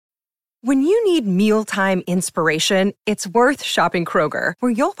When you need mealtime inspiration, it's worth shopping Kroger,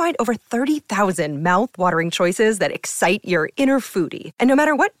 where you'll find over 30,000 mouth-watering choices that excite your inner foodie. And no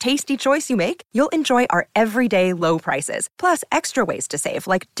matter what tasty choice you make, you'll enjoy our everyday low prices, plus extra ways to save,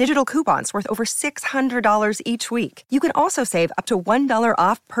 like digital coupons worth over $600 each week. You can also save up to $1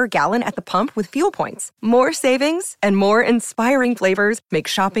 off per gallon at the pump with fuel points. More savings and more inspiring flavors make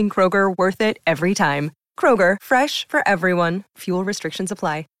shopping Kroger worth it every time. Kroger, fresh for everyone. Fuel restrictions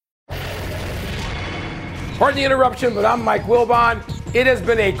apply. Pardon the interruption, but I'm Mike Wilbon. It has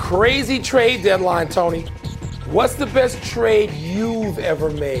been a crazy trade deadline, Tony. What's the best trade you've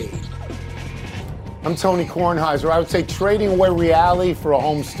ever made? I'm Tony Kornheiser. I would say trading away Reali for a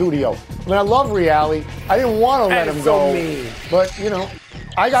home studio. I mean, I love Reali. I didn't want to let him go. Mean. But,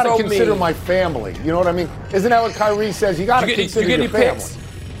 I got to consider my family. You know what I mean? Isn't that what Kyrie says? You got to consider your family. Picks?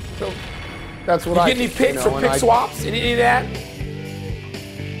 So that's what you get any picks or pick swaps? Any of that?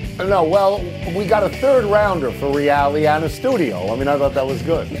 No, well, we got a third rounder for Reali and a studio. I mean, I thought that was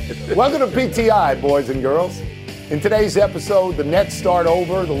good. Welcome to PTI, boys and girls. In today's episode, the Nets start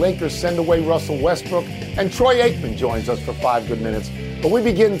over, the Lakers send away Russell Westbrook, and Troy Aikman joins us for 5 good minutes. But we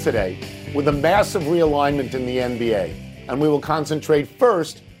begin today with a massive realignment in the NBA, and we will concentrate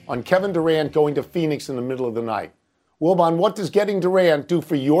first on Kevin Durant going to Phoenix in the middle of the night. Wilbon, what does getting Durant do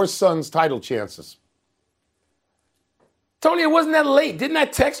for your son's title chances? Tony, it wasn't that late. Didn't I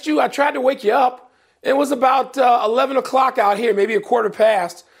text you? I tried to wake you up. It was about 11 o'clock out here, maybe a quarter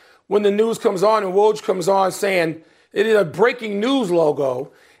past, when the news comes on and Woj comes on saying it is a breaking news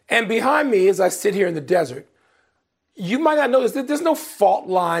logo. And behind me, as I sit here in the desert, you might not notice that there's no fault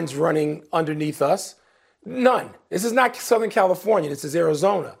lines running underneath us. None. This is not Southern California. This is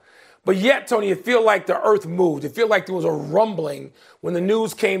Arizona. But yet, Tony, it feels like the earth moved. It feels like there was a rumbling when the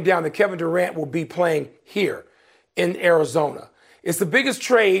news came down that Kevin Durant will be playing here in Arizona. It's the biggest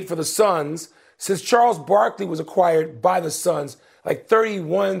trade for the Suns since Charles Barkley was acquired by the Suns like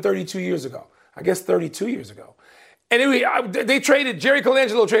 31, 32 years ago. I guess 32 years ago. And anyway, Jerry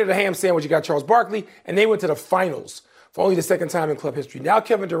Colangelo traded a ham sandwich. He got Charles Barkley, and they went to the finals for only the second time in club history. Now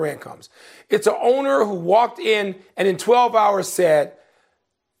Kevin Durant comes. It's an owner who walked in and in 12 hours said,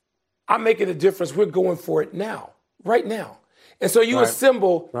 I'm making a difference. We're going for it now, right now. And so you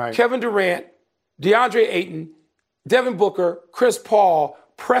assemble Kevin Durant, DeAndre Ayton, Devin Booker, Chris Paul,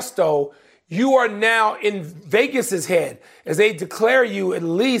 presto, you are now in Vegas's head as they declare you at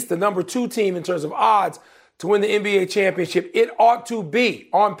least the number 2 team in terms of odds to win the NBA championship. It ought to be,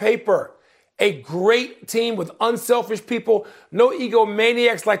 on paper, a great team with unselfish people, no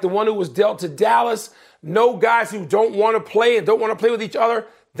egomaniacs like the one who was dealt to Dallas, no guys who don't want to play and don't want to play with each other.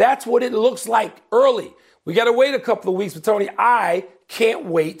 That's what it looks like early. We got to wait a couple of weeks, but Tony, I can't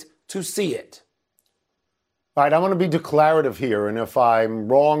wait to see it. All right, I'm going to be declarative here, and if I'm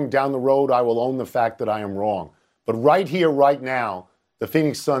wrong down the road, I will own the fact that I am wrong. But right here, right now, the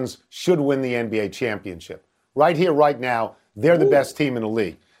Phoenix Suns should win the NBA championship. Right here, right now, they're the best team in the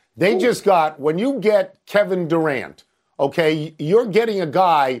league. They just got, when you get Kevin Durant, okay, you're getting a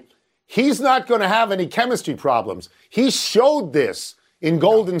guy, he's not going to have any chemistry problems. He showed this in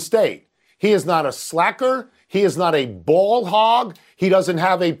Golden State. He is not a slacker. He is not a ball hog. He doesn't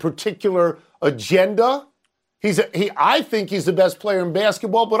have a particular agenda. I think he's the best player in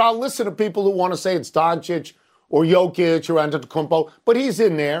basketball, but I'll listen to people who want to say it's Doncic or Jokic or Antetokounmpo, but he's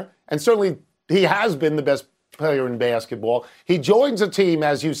in there, and certainly he has been the best player in basketball. He joins a team,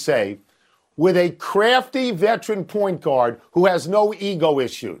 as you say, with a crafty veteran point guard who has no ego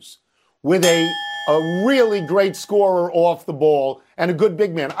issues, with a really great scorer off the ball, and a good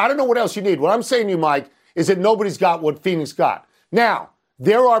big man. I don't know what else you need. What I'm saying to you, Mike, is that nobody's got what Phoenix got. Now,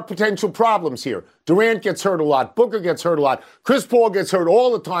 there are potential problems here. Durant gets hurt a lot. Booker gets hurt a lot. Chris Paul gets hurt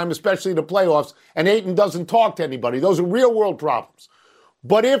all the time, especially in the playoffs. And Ayton doesn't talk to anybody. Those are real-world problems.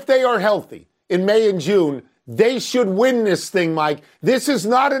 But if they are healthy in May and June, they should win this thing, Mike. This is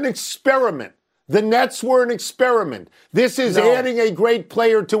not an experiment. The Nets were an experiment. This is adding a great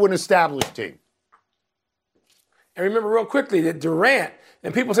player to an established team. And remember real quickly that Durant,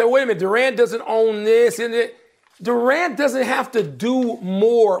 and people say, wait a minute, Durant doesn't own this and it. Durant doesn't have to do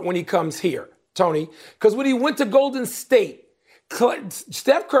more when he comes here, Tony, because when he went to Golden State,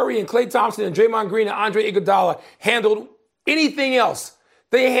 Steph Curry and Klay Thompson and Draymond Green and Andre Iguodala handled anything else.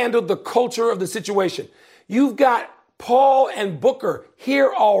 They handled the culture of the situation. You've got Paul and Booker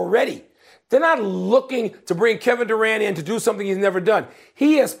here already. They're not looking to bring Kevin Durant in to do something he's never done.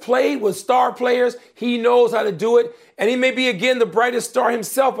 He has played with star players. He knows how to do it. And he may be, again, the brightest star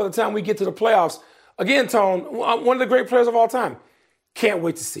himself by the time we get to the playoffs. Again, Tone, one of the great players of all time. Can't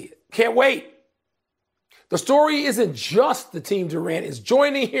wait to see it. Can't wait. The story isn't just the team Durant is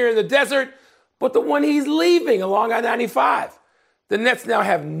joining here in the desert, but the one he's leaving along I-95. The Nets now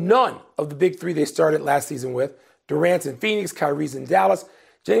have none of the big three they started last season with. Durant's in Phoenix, Kyrie's in Dallas.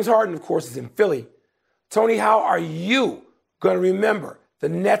 James Harden, of course, is in Philly. Tony, how are you going to remember the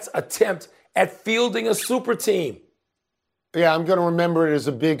Nets' attempt at fielding a super team? Yeah, I'm going to remember it as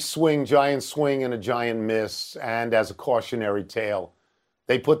a big swing, giant swing, and a giant miss, and as a cautionary tale.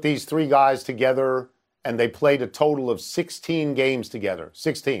 They put these three guys together, and they played a total of 16 games together.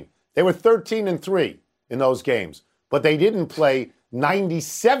 16. They were 13-3 in those games, but they didn't play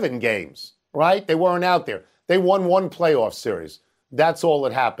 97 games, right? They weren't out there. They won one playoff series. That's all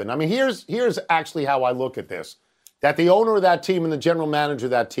that happened. I mean, here's actually how I look at this. That the owner of that team and the general manager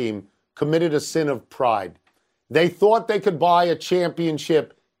of that team committed a sin of pride. They thought they could buy a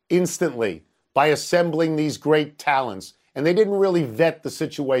championship instantly by assembling these great talents, and they didn't really vet the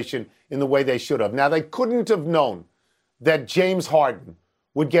situation in the way they should have. Now, they couldn't have known that James Harden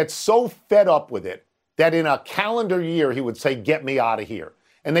would get so fed up with it that in a calendar year he would say, "Get me out of here."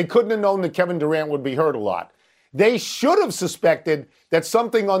 And they couldn't have known that Kevin Durant would be hurt a lot. They should have suspected that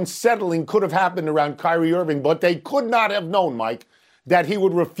something unsettling could have happened around Kyrie Irving, but they could not have known, Mike, that he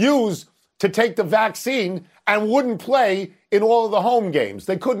would refuse to take the vaccine and wouldn't play in all of the home games.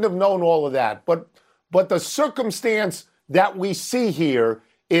 They couldn't have known all of that. But the circumstance that we see here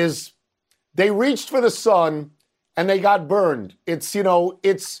is they reached for the sun and they got burned. It's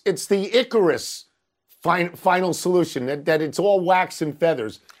the Icarus final solution, that it's all wax and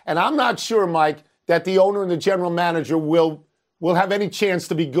feathers. And I'm not sure, Mike, that the owner and the general manager will have any chance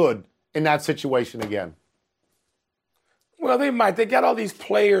to be good in that situation again. Well, they might. They got all these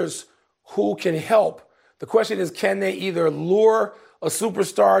players who can help. The question is, can they either lure a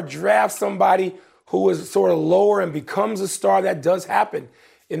superstar, draft somebody who is sort of lower and becomes a star? That does happen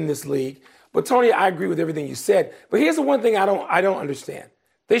in this league. But Tony, I agree with everything you said. But here's the one thing I don't understand.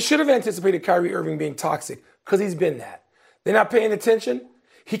 They should have anticipated Kyrie Irving being toxic because he's been that. They're not paying attention.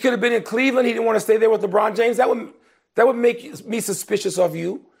 He could have been in Cleveland. He didn't want to stay there with LeBron James. That would make me suspicious of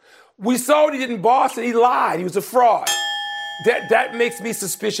you. We saw what he did in Boston. He lied. He was a fraud. That makes me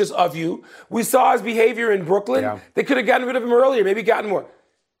suspicious of you. We saw his behavior in Brooklyn. Yeah. They could have gotten rid of him earlier, maybe gotten more.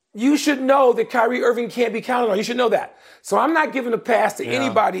 You should know that Kyrie Irving can't be counted on. You should know that. So I'm not giving a pass to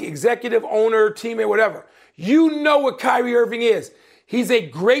anybody, executive, owner, teammate, whatever. You know what Kyrie Irving is. He's a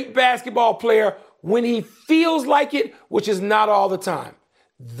great basketball player when he feels like it, which is not all the time.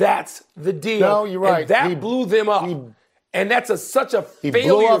 That's the deal. No, you're right. And that blew them up. And that's such a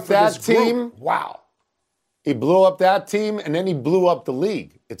failure for this team. Wow. He blew up that team, and then he blew up the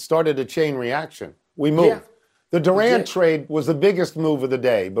league. It started a chain reaction. We moved. Yeah. The Durant trade was the biggest move of the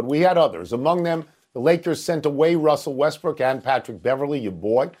day, but we had others. Among them, the Lakers sent away Russell Westbrook and Patrick Beverley, your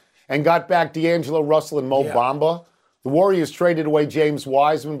boy, and got back D'Angelo Russell and Mo Bamba. The Warriors traded away James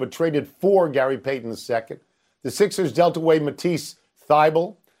Wiseman, but traded for Gary Payton II. The Sixers dealt away Matisse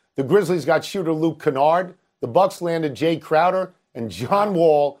Thybulle. The Grizzlies got shooter Luke Kennard. The Bucks landed Jay Crowder, and John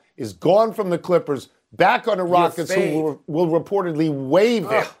Wall is gone from the Clippers, back on the Rockets, who will reportedly waive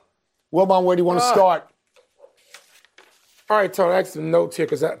him. Wilbon, where do you want to start? All right, Tony, I have some notes here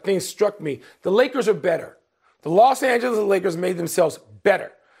because that thing struck me. The Lakers are better. The Los Angeles Lakers made themselves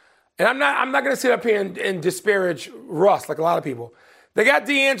better. And I'm not going to sit up here and disparage Russ like a lot of people. They got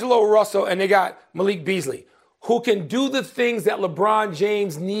D'Angelo Russell and they got Malik Beasley, who can do the things that LeBron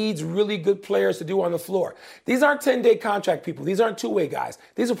James needs really good players to do on the floor. These aren't 10-day contract people. These aren't two-way guys.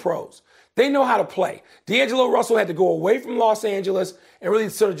 These are pros. They know how to play. D'Angelo Russell had to go away from Los Angeles and really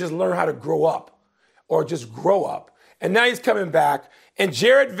sort of just learn how to grow up or just grow up. And now he's coming back. And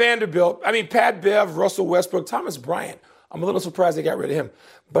Jared Vanderbilt, Pat Bev, Russell Westbrook, Thomas Bryant. I'm a little surprised they got rid of him.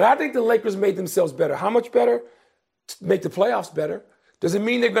 But I think the Lakers made themselves better. How much better? Make the playoffs better. Does it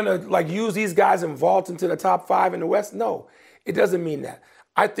mean they're going to use these guys and vault into the top 5 in the West? No, it doesn't mean that.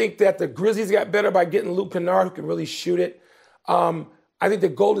 I think that the Grizzlies got better by getting Luke Kennard, who can really shoot it. I think the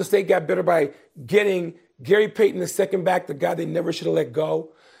Golden State got better by getting Gary Payton II back, the guy they never should have let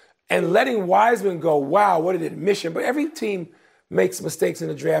go, and letting Wiseman go. Wow, what an admission. But every team makes mistakes in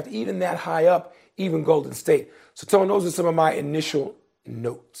the draft, even that high up, even Golden State. So, Tony, those are some of my initial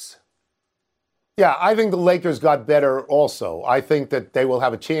notes. Yeah, I think the Lakers got better also. I think that they will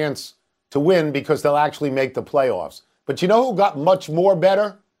have a chance to win because they'll actually make the playoffs. But you know who got much more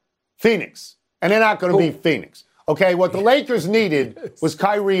better? Phoenix. And they're not going to be Phoenix. Okay, what the Lakers needed was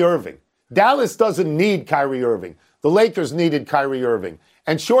Kyrie Irving. Dallas doesn't need Kyrie Irving. The Lakers needed Kyrie Irving.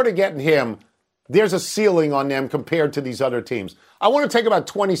 And short of getting him, there's a ceiling on them compared to these other teams. I want to take about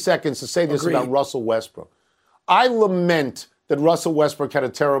 20 seconds to say this about Russell Westbrook. I lament that Russell Westbrook had a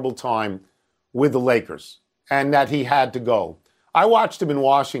terrible time with the Lakers and that he had to go. I watched him in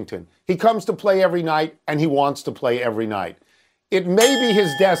Washington. He comes to play every night, and he wants to play every night. It may be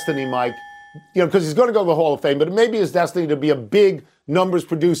his destiny, Mike, because he's going to go to the Hall of Fame, but it may be his destiny to be a big numbers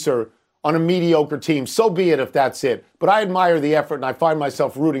producer on a mediocre team. So be it if that's it. But I admire the effort, and I find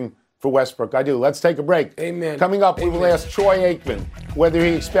myself rooting for Westbrook. I do. Let's take a break. Amen. Coming up, we will ask Troy Aikman whether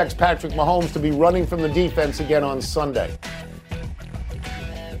he expects Patrick Mahomes to be running from the defense again on Sunday.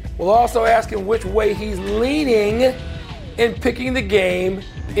 We'll also ask him which way he's leaning in picking the game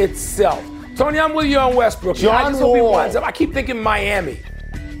itself. Tony, I'm with you on Westbrook. I just hope he winds up. I keep thinking Miami.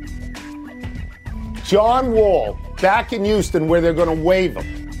 John Wall, back in Houston where they're going to waive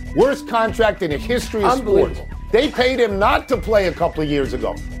him. Worst contract in the history of sports. They paid him not to play a couple of years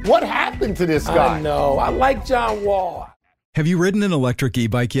ago. What happened to this guy? I know. I like John Wall. Have you ridden an electric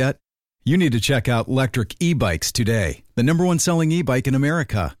e-bike yet? You need to check out Lectric E-Bikes today, the #1 selling e-bike in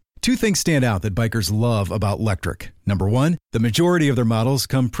America. Two things stand out that bikers love about Lectric. Number one, the majority of their models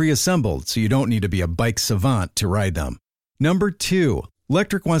come pre-assembled, so you don't need to be a bike savant to ride them. Number two,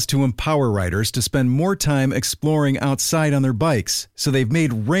 Lectric wants to empower riders to spend more time exploring outside on their bikes, so they've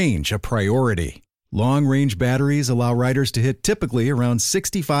made range a priority. Long-range batteries allow riders to hit typically around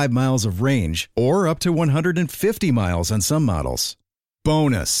 65 miles of range, or up to 150 miles on some models.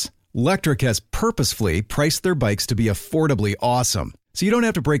 Bonus, Lectric has purposefully priced their bikes to be affordably awesome, so you don't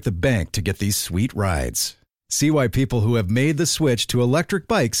have to break the bank to get these sweet rides. See why people who have made the switch to electric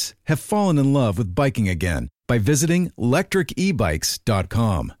bikes have fallen in love with biking again by visiting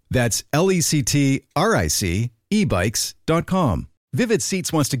lectricebikes.com. That's LECTRIC ebikes.com. Vivid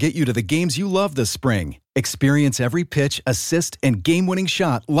Seats wants to get you to the games you love this spring. Experience every pitch, assist, and game-winning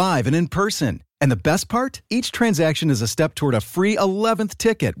shot live and in person. And the best part? Each transaction is a step toward a free 11th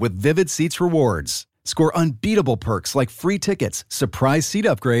ticket with Vivid Seats rewards. Score unbeatable perks like free tickets, surprise seat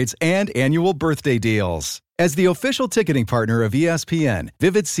upgrades, and annual birthday deals. As the official ticketing partner of ESPN,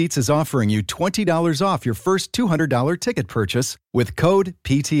 Vivid Seats is offering you $20 off your first $200 ticket purchase with code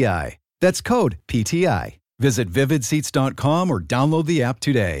PTI. That's code PTI. Visit vividseats.com or download the app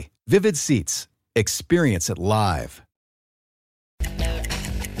today. Vivid Seats. Experience it live.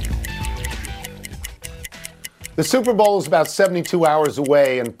 The Super Bowl is about 72 hours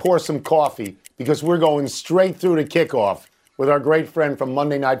away, and pour some coffee because we're going straight through to kickoff with our great friend from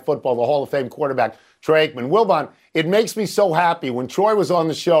Monday Night Football, the Hall of Fame quarterback, Troy Aikman. Wilbon, it makes me so happy. When Troy was on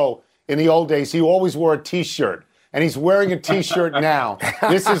the show in the old days, he always wore a T-shirt, and he's wearing a T-shirt now.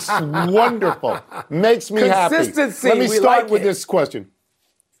 This is wonderful. Makes me happy. Consistency. Let me start with this question.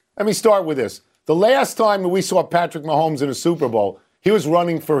 Let me start with this. The last time we saw Patrick Mahomes in a Super Bowl, he was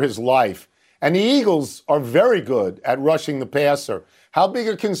running for his life. And the Eagles are very good at rushing the passer. How big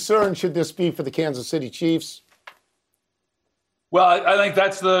a concern should this be for the Kansas City Chiefs? Well, I think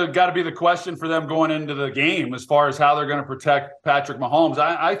that's got to be the question for them going into the game as far as how they're going to protect Patrick Mahomes.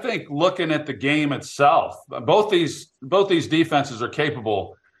 I think looking at the game itself, both these defenses are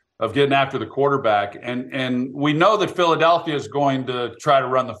capable of getting after the quarterback. And we know that Philadelphia is going to try to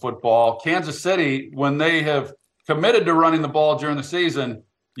run the football. Kansas City, when they have committed to running the ball during the season,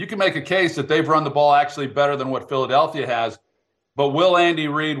 you can make a case that they've run the ball actually better than what Philadelphia has. But will Andy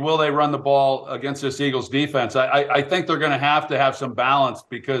Reid, will they run the ball against this Eagles defense? I think they're going to have some balance,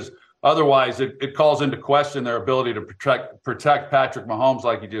 because otherwise it calls into question their ability to protect Patrick Mahomes,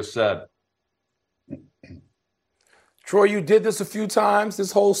 like you just said. Troy, you did this a few times,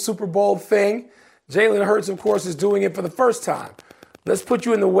 this whole Super Bowl thing. Jalen Hurts, of course, is doing it for the first time. Let's put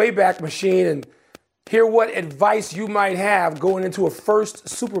you in the Wayback Machine and hear what advice you might have going into a first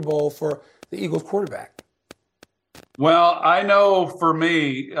Super Bowl for the Eagles quarterback. Well, I know for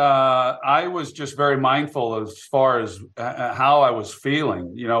me, I was just very mindful as far as how I was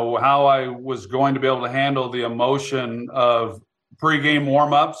feeling, how I was going to be able to handle the emotion of pregame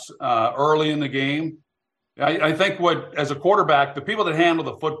warmups early in the game. I think as a quarterback, the people that handle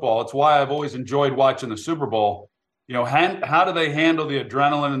the football, it's why I've always enjoyed watching the Super Bowl. How do they handle the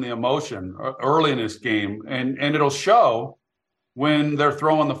adrenaline and the emotion early in this game? And it'll show when they're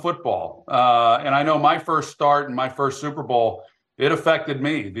throwing the football. And I know my first start and my first Super Bowl, it affected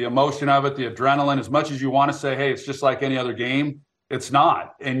me. The emotion of it, the adrenaline, as much as you want to say, hey, it's just like any other game, it's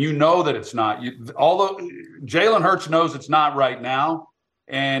not. And you know that it's not. Although Jalen Hurts knows it's not right now,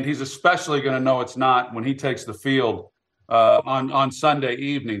 and he's especially going to know it's not when he takes the field on Sunday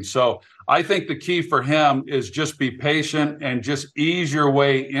evening. So I think the key for him is just be patient and just ease your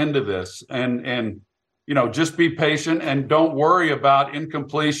way into this, and just be patient and don't worry about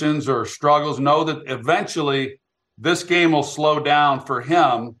incompletions or struggles. Know that eventually this game will slow down for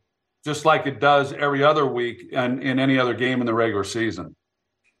him, just like it does every other week and in any other game in the regular season.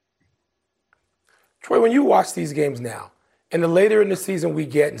 Troy, when you watch these games now, and the later in the season we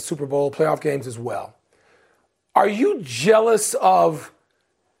get in Super Bowl playoff games as well, are you jealous of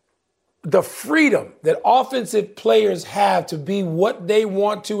the freedom that offensive players have to be what they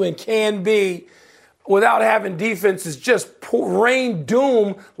want to and can be without having defenses just rain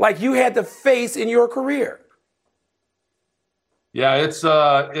doom like you had to face in your career? Yeah, it's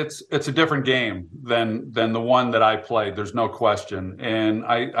a different game than the one that I played. There's no question. And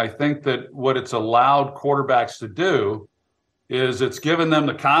I think that what it's allowed quarterbacks to do is it's given them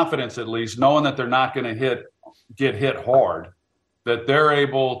the confidence, at least, knowing that they're not going to get hit hard, that they're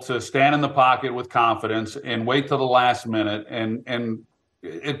able to stand in the pocket with confidence and wait till the last minute. And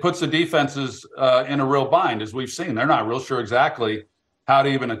it puts the defenses in a real bind, as we've seen. They're not real sure exactly how to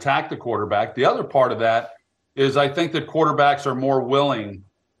even attack the quarterback. The other part of that is I think that quarterbacks are more willing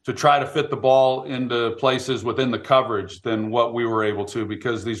to try to fit the ball into places within the coverage than what we were able to,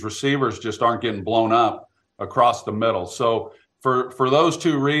 because these receivers just aren't getting blown up across the middle. So for those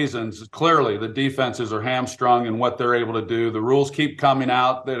two reasons, clearly the defenses are hamstrung in what they're able to do. The rules keep coming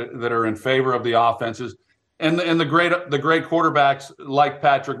out that are in favor of the offenses. And the great quarterbacks like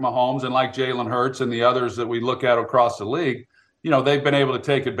Patrick Mahomes and like Jalen Hurts and the others that we look at across the league, they've been able to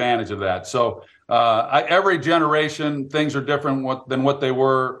take advantage of that. So every generation, things are different than what they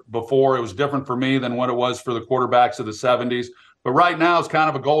were before. It was different for me than what it was for the quarterbacks of the 70s. But right now it's kind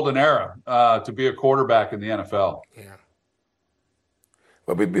of a golden era to be a quarterback in the NFL. Yeah.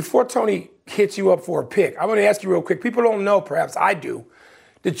 But before Tony hits you up for a pick, I want to ask you real quick. People don't know, perhaps I do,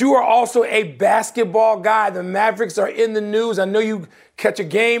 that you are also a basketball guy. The Mavericks are in the news. I know you catch a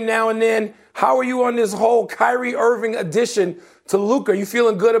game now and then. How are you on this whole Kyrie Irving addition to Luka? You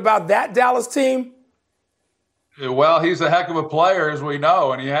feeling good about that Dallas team? Well, he's a heck of a player, as we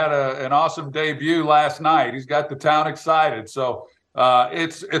know, and he had an awesome debut last night. He's got the town excited. So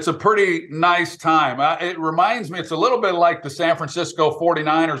it's a pretty nice time. It reminds me, it's a little bit like the San Francisco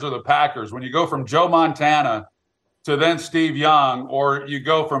 49ers or the Packers. When you go from Joe Montana to then Steve Young, or you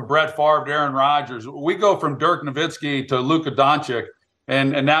go from Brett Favre to Aaron Rodgers, we go from Dirk Nowitzki to Luka Doncic,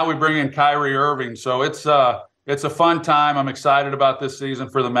 and now we bring in Kyrie Irving. So it's a fun time. I'm excited about this season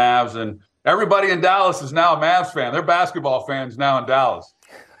for the Mavs, and everybody in Dallas is now a Mavs fan. They're basketball fans now in Dallas.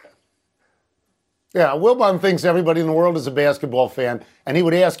 Yeah, Wilbon thinks everybody in the world is a basketball fan, and he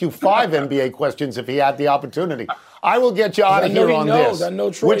would ask you 5 NBA questions if he had the opportunity. I will get you out of here on this. I know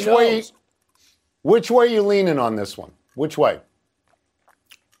Troy knows. Which way are you leaning on this one? Which way?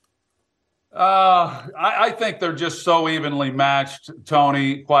 I think they're just so evenly matched,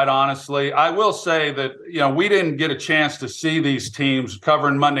 Tony, quite honestly. I will say that, we didn't get a chance to see these teams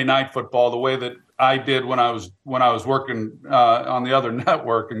covering Monday Night Football the way that I did when I was working on the other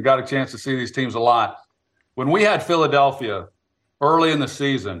network, and got a chance to see these teams a lot. When we had Philadelphia early in the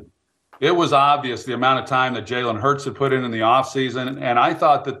season, it was obvious the amount of time that Jalen Hurts had put in the offseason, and I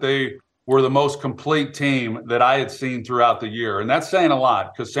thought that they were the most complete team that I had seen throughout the year. And that's saying a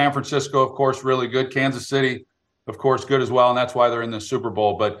lot, because San Francisco, of course, really good. Kansas City, of course, good as well, and that's why they're in the Super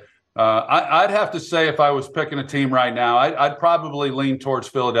Bowl. But I'd have to say, if I was picking a team right now, I'd probably lean towards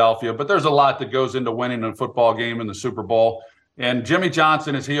Philadelphia. But there's a lot that goes into winning a football game in the Super Bowl. And Jimmy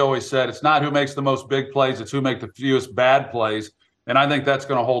Johnson, as he always said, it's not who makes the most big plays, it's who makes the fewest bad plays. And I think that's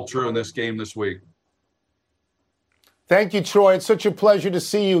going to hold true in this game this week. Thank you, Troy. It's such a pleasure to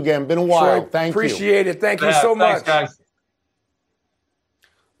see you again. Been a while. Troy, Thank you. Appreciate it. Thank you so much. Thanks, guys.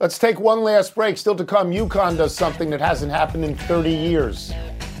 Let's take one last break. Still to come, UConn does something that hasn't happened in 30 years.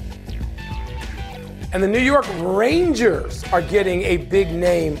 And the New York Rangers are getting a big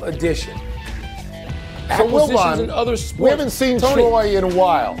name addition. So, Acquisitions in other sports. We haven't seen Tony. Troy in a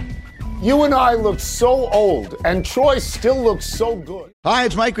while. You and I look so old, and Troy still looks so good. Hi,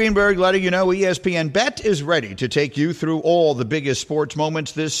 it's Mike Greenberg letting you know ESPN Bet is ready to take you through all the biggest sports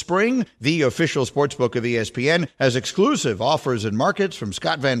moments this spring. The official sportsbook of ESPN has exclusive offers and markets from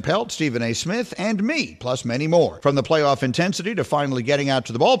Scott Van Pelt, Stephen A. Smith, and me, plus many more. From the playoff intensity to finally getting out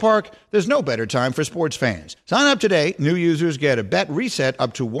to the ballpark, there's no better time for sports fans. Sign up today. New users get a bet reset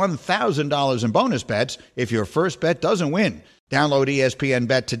up to $1,000 in bonus bets if your first bet doesn't win. Download ESPN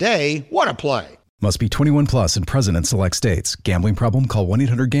Bet today. What a play. Must be 21 plus and present in select states. Gambling problem? Call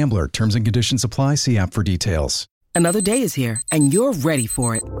 1-800-GAMBLER. Terms and conditions apply. See app for details. Another day is here, and you're ready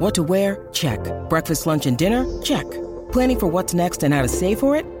for it. What to wear? Check. Breakfast, lunch, and dinner? Check. Planning for what's next and how to save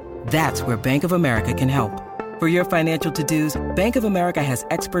for it? That's where Bank of America can help. For your financial to-dos, Bank of America has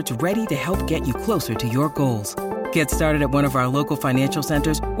experts ready to help get you closer to your goals. Get started at one of our local financial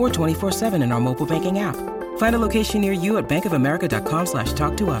centers or 24/7 in our mobile banking app. Find a location near you at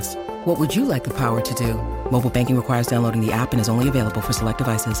bankofamerica.com/talktous. What would you like the power to do? Mobile banking requires downloading the app and is only available for select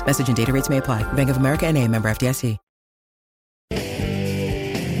devices. Message and data rates may apply. Bank of America N.A., member FDIC.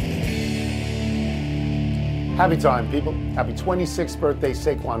 Happy time, people. Happy 26th birthday,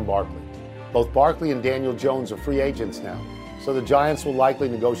 Saquon Barkley. Both Barkley and Daniel Jones are free agents now, so the Giants will likely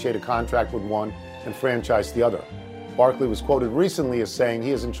negotiate a contract with one and franchise the other. Barkley was quoted recently as saying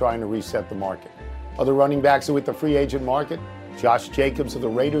he isn't trying to reset the market. Other running backs are with the free agent market: Josh Jacobs of the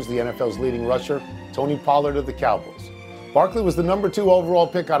Raiders, the NFL's leading rusher, Tony Pollard of the Cowboys. Barkley was the number 2 overall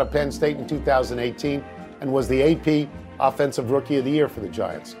pick out of Penn State in 2018 and was the AP Offensive Rookie of the Year for the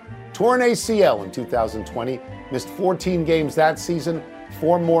Giants. Torn ACL in 2020, missed 14 games that season,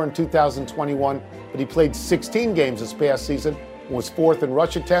 4 more in 2021, but he played 16 games this past season and was 4th in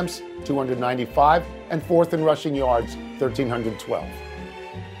rush attempts, 295, and 4th in rushing yards, 1,312.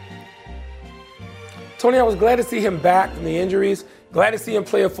 Tony, I was glad to see him back from the injuries. Glad to see him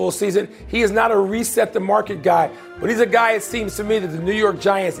play a full season. He is not a reset the market guy, but he's a guy, it seems to me, that the New York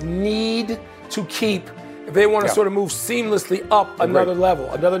Giants need to keep if they want to sort of move seamlessly up another level,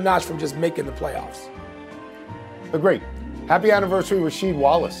 another notch from just making the playoffs. Agreed. Happy anniversary, Rasheed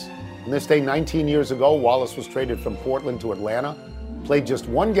Wallace. On this day 19 years ago, Wallace was traded from Portland to Atlanta, played just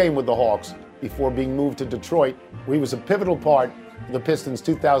 1 game with the Hawks before being moved to Detroit, where he was a pivotal part of the Pistons'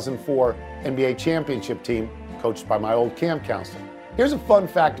 2004 NBA championship team, coached by my old camp counselor. Here's a fun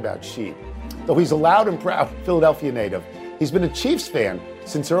fact about Sheed. Though he's a loud and proud Philadelphia native, he's been a Chiefs fan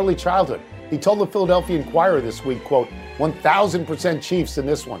since early childhood. He told the Philadelphia Inquirer this week, quote, 1,000% Chiefs in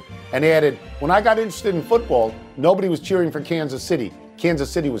this one, and added, when I got interested in football, nobody was cheering for Kansas City.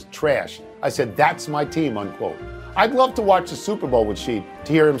 Kansas City was trash. I said, that's my team, unquote. I'd love to watch the Super Bowl with Sheed,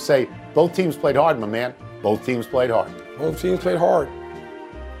 to hear him say, both teams played hard, my man. Both teams played hard. Both teams played hard.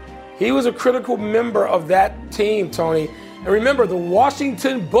 He was a critical member of that team, Tony. And remember, the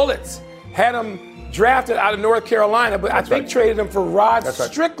Washington Bullets had him drafted out of North Carolina, but I think traded him for Rod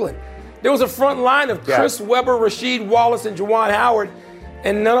Strickland. There was a front line of Chris Webber, Rasheed Wallace, and Juwan Howard,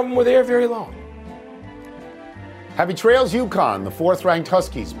 and none of them were there very long. Happy trails, UConn. The 4th-ranked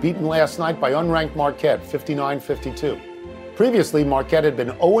Huskies beaten last night by unranked Marquette, 59-52. Previously, Marquette had been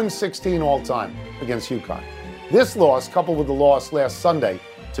 0-16 all-time against UConn. This loss, coupled with the loss last Sunday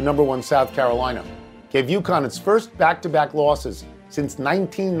to number 1 South Carolina, gave UConn its first back-to-back losses since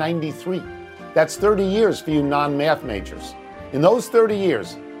 1993. That's 30 years for you non-math majors. In those 30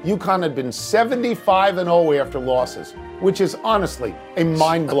 years, UConn had been 75-0 after losses, which is honestly a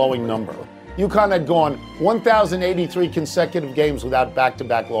mind-blowing number. UConn had gone 1,083 consecutive games without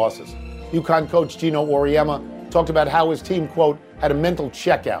back-to-back losses. UConn coach Gino Auriemma talked about how his team, quote, had a mental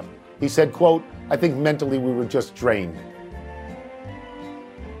checkout. He said, quote, I think mentally we were just drained.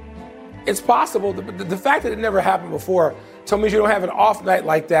 It's possible. The fact that it never happened before tells me you don't have an off night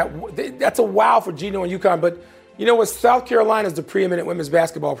like that. That's a wow for Gino and UConn. But you know what? South Carolina is the preeminent women's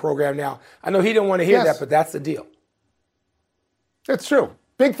basketball program now. I know he didn't want to hear that, but that's the deal. It's true.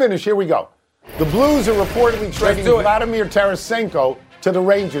 Big finish. Here we go. The Blues are reportedly trading Vladimir Tarasenko to the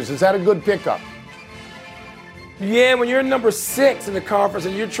Rangers. Is that a good pickup? Yeah, when you're number 6 in the conference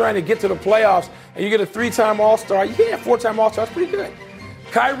and you're trying to get to the playoffs and you get a 3-time All-Star, 4-time All-Star, that's pretty good.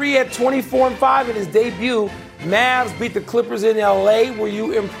 Kyrie had 24-5 in his debut. Mavs beat the Clippers in L.A. Were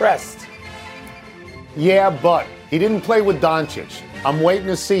you impressed? Yeah, but he didn't play with Doncic. I'm waiting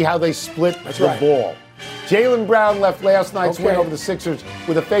to see how they split the ball. Jaylen Brown left last night's win over the Sixers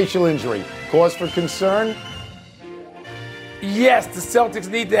with a facial injury. Cause for concern? Yes, the Celtics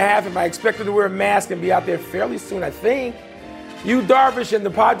need to have him. I expect him to wear a mask and be out there fairly soon, I think. Yu Darvish and the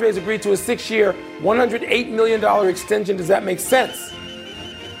Padres agreed to a 6-year, $108 million extension. Does that make sense?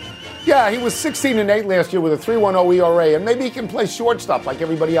 Yeah, he was 16-8 last year with a 3.10 ERA, and maybe he can play shortstop like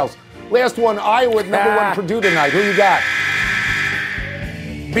everybody else. Last one, Iowa at number 1 Purdue tonight. Who you got?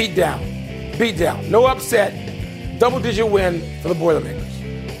 Beat down. No upset. Double-digit win for the Boilermakers.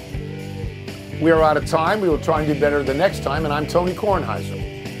 We are out of time. We will try and do better the next time, and I'm Tony Kornheiser.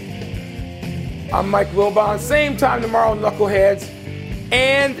 I'm Mike Wilbon. Same time tomorrow, Knuckleheads.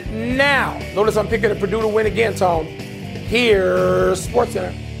 And now, notice I'm picking the Purdue to win again, Tone. Here's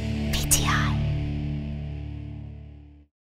SportsCenter.